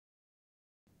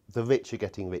the rich are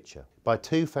getting richer. By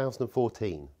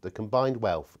 2014, the combined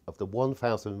wealth of the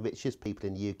 1,000 richest people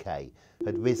in the UK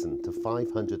had risen to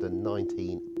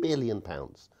 £519 billion,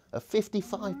 a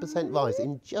 55% rise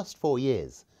in just 4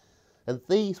 years. And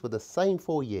these were the same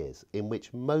 4 years in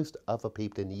which most other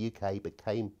people in the UK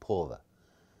became poorer,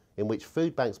 in which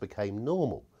food banks became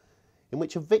normal, in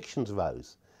which evictions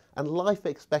rose, and life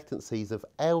expectancies of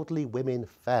elderly women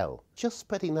fell. Just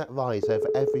spreading that rise over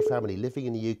every family living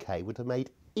in the UK would have made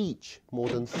each more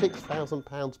than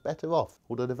 £6,000 better off,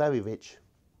 although the very rich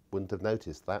wouldn't have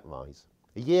noticed that rise.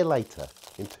 A year later,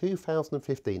 in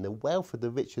 2015, the wealth of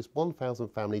the richest 1,000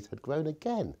 families had grown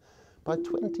again by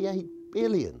 28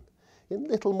 billion in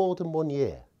little more than 1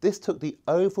 year. This took the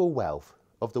overall wealth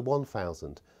of the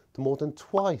 1,000 to more than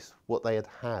twice what they had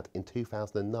had in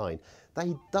 2009.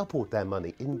 They doubled their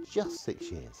money in just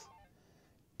 6 years.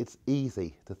 It's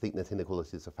easy to think that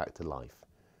inequality is a fact of life,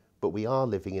 but we are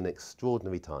living in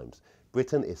extraordinary times.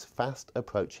 Britain is fast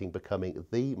approaching becoming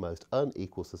the most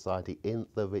unequal society in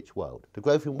the rich world. The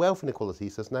growth in wealth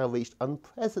inequalities has now reached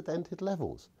unprecedented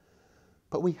levels.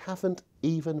 But we haven't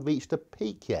even reached a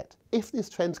peak yet. If this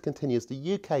trend continues,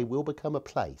 the UK will become a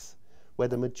place where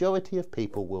the majority of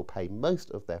people will pay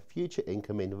most of their future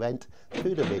income in rent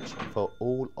to the rich for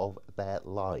all of their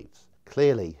lives.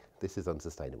 Clearly, this is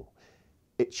unsustainable.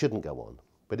 It shouldn't go on,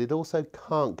 but it also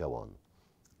can't go on.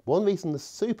 One reason the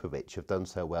super rich have done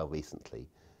so well recently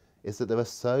is that there are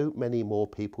so many more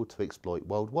people to exploit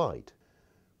worldwide.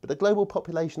 But the global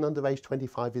population under age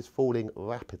 25 is falling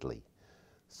rapidly.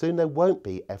 Soon there won't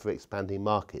be ever-expanding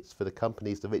markets for the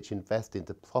companies the rich invest in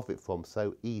to profit from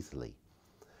so easily.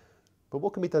 But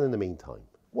what can be done in the meantime?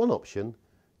 One option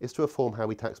is to reform how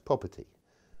we tax property.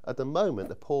 At the moment,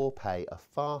 the poor pay a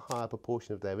far higher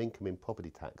proportion of their income in property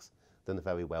tax than the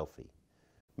very wealthy.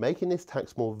 Making this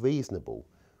tax more reasonable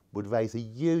would raise a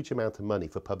huge amount of money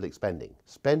for public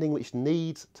spending which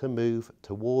needs to move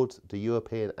towards the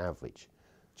European average,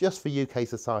 just for UK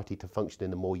society to function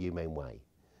in a more humane way.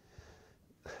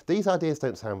 These ideas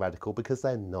don't sound radical because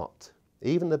they're not.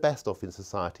 Even the best off in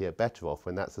society are better off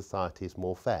when that society is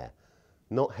more fair,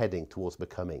 not heading towards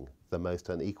becoming the most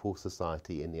unequal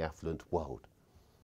society in the affluent world.